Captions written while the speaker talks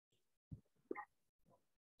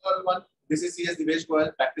Hello everyone, this is CS Divesh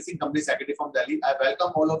Goyal, practicing company secretary from Delhi. I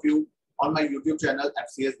welcome all of you on my YouTube channel at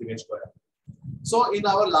CS Divesh Goyal. So in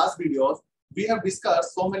our last videos, we have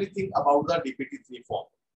discussed so many things about the DPT-3 form.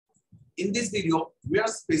 In this video, we are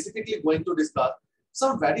specifically going to discuss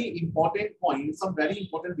some very important points, some very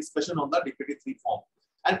important discussion on the DPT-3 form.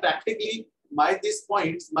 And practically,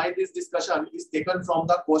 this discussion is taken from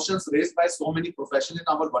the questions raised by so many professionals in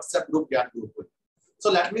our WhatsApp group, Gyan Group. So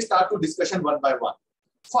let me start to discussion one by one.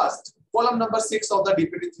 First, column number 6 of the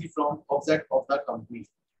DPT-3 form, object of the company.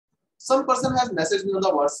 Some person has messaged me on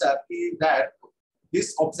the WhatsApp that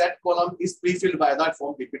this object column is pre-filled by that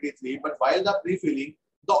form DPT-3, but while the pre-filling,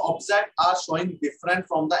 the object are showing different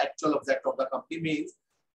from the actual object of the company, means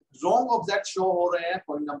wrong object show ho rahe hain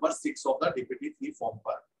point number 6 of the DPT-3 form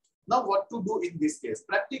par. Now what to do in this case?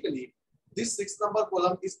 Practically, this 6 number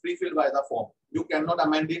column is pre-filled by the form. You cannot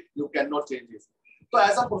amend it, you cannot change it. So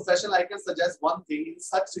as a professional, I can suggest one thing. In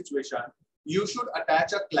such situation, you should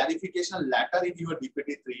attach a clarification letter in your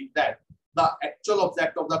DPT-3 that the actual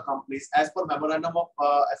object of the companies as per memorandum of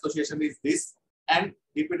association is this and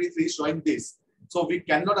DPT-3 is showing this. So we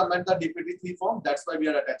cannot amend the DPT-3 form. That's why we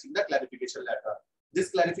are attaching the clarification letter.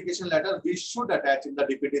 This clarification letter we should attach in the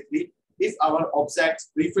DPT-3 if our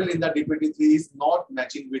objects pre-fill in the DPT-3 is not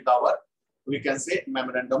matching with our, we can say,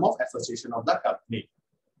 memorandum of association of the company.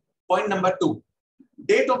 Point number 2.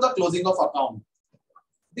 Date of the closing of account.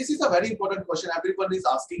 This is a very important question. Everyone is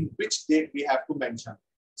asking which date we have to mention.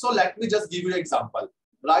 So let me just give you an example.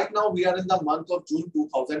 Right now we are in the month of June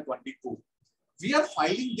 2022. We are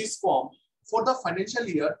filing this form for the financial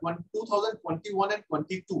year 2021 and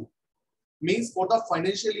 22. Means for the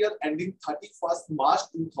financial year ending 31st March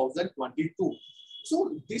 2022.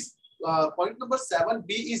 So this point number 7B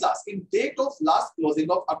is asking date of last closing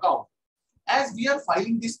of account. As we are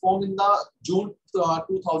filing this form in the June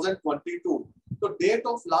 2022, the date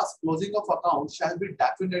of last closing of account shall be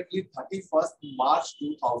definitely 31st March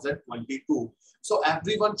 2022. So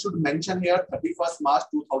everyone should mention here 31st March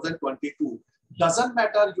 2022. Doesn't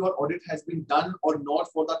matter your audit has been done or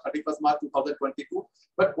not for the 31st March 2022,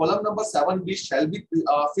 but column number 7B shall be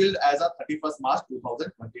filled as a 31st March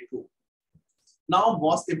 2022. Now,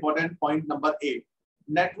 most important point number 8.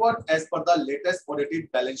 Net worth as per the latest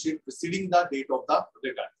audited balance sheet preceding the date of the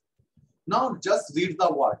return. Now just read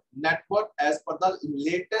the word net worth as per the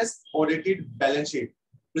latest audited balance sheet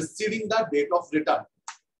preceding the date of return.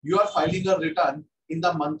 You are filing a return in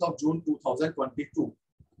the month of June 2022.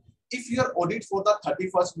 If your audit for the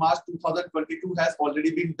 31st March 2022 has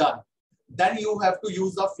already been done, then you have to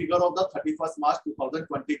use the figure of the 31st March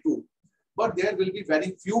 2022. But there will be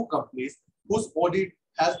very few companies whose audit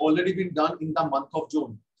has already been done in the month of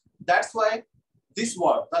June. That's why this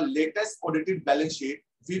word, the latest audited balance sheet,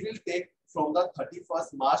 we will take from the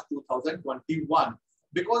 31st March 2021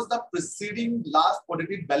 because the preceding last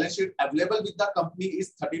audited balance sheet available with the company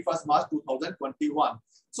is 31st March 2021.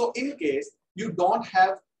 So in case you don't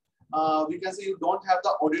have, we can say you don't have the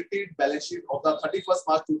audited balance sheet of the 31st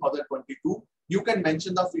March 2022, you can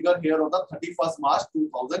mention the figure here of the 31st March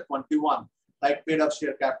 2021. Like paid up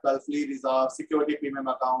share capital, free reserve, security premium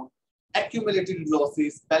account, accumulated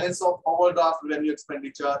losses, balance of overdraft revenue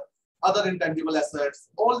expenditure, other intangible assets.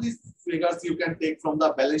 All these figures you can take from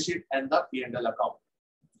the balance sheet and the P&L account.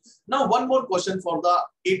 Now, one more question for the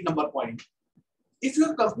 8 number point. If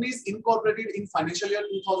your company is incorporated in financial year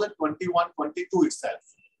 2021-22 itself,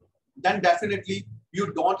 then definitely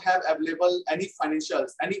you don't have available any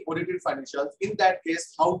financials, any audited financials. In that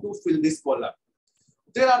case, how to fill this column?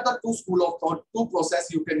 There are the two school of thought, two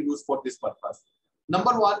process you can use for this purpose.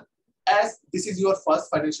 Number one, as this is your first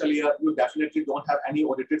financial year, you definitely don't have any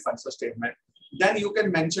audited financial statement. Then you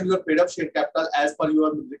can mention your paid up share capital as per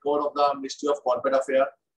your record of the Ministry of Corporate Affairs,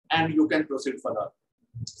 and you can proceed further.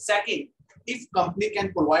 Second, if company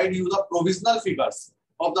can provide you the provisional figures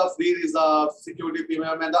of the free reserve, security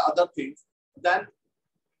premium, and the other things, then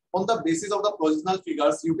on the basis of the provisional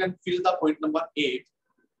figures, you can fill the point number 8.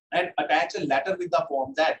 And attach a letter with the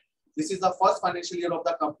form that this is the first financial year of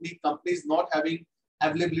the company. Company is not having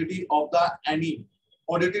availability of the any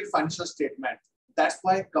audited financial statement. That's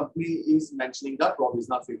why company is mentioning the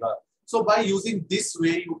provisional figure. So by using this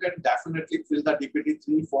way, you can definitely fill the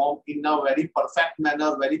DPT-3 form in a very perfect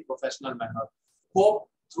manner, very professional manner. Hope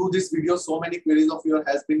through this video, so many queries of yours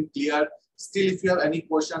has been cleared. Still, if you have any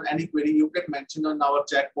question, any query, you can mention on our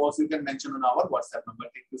chat box. You can mention on our WhatsApp number.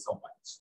 Thank you so much.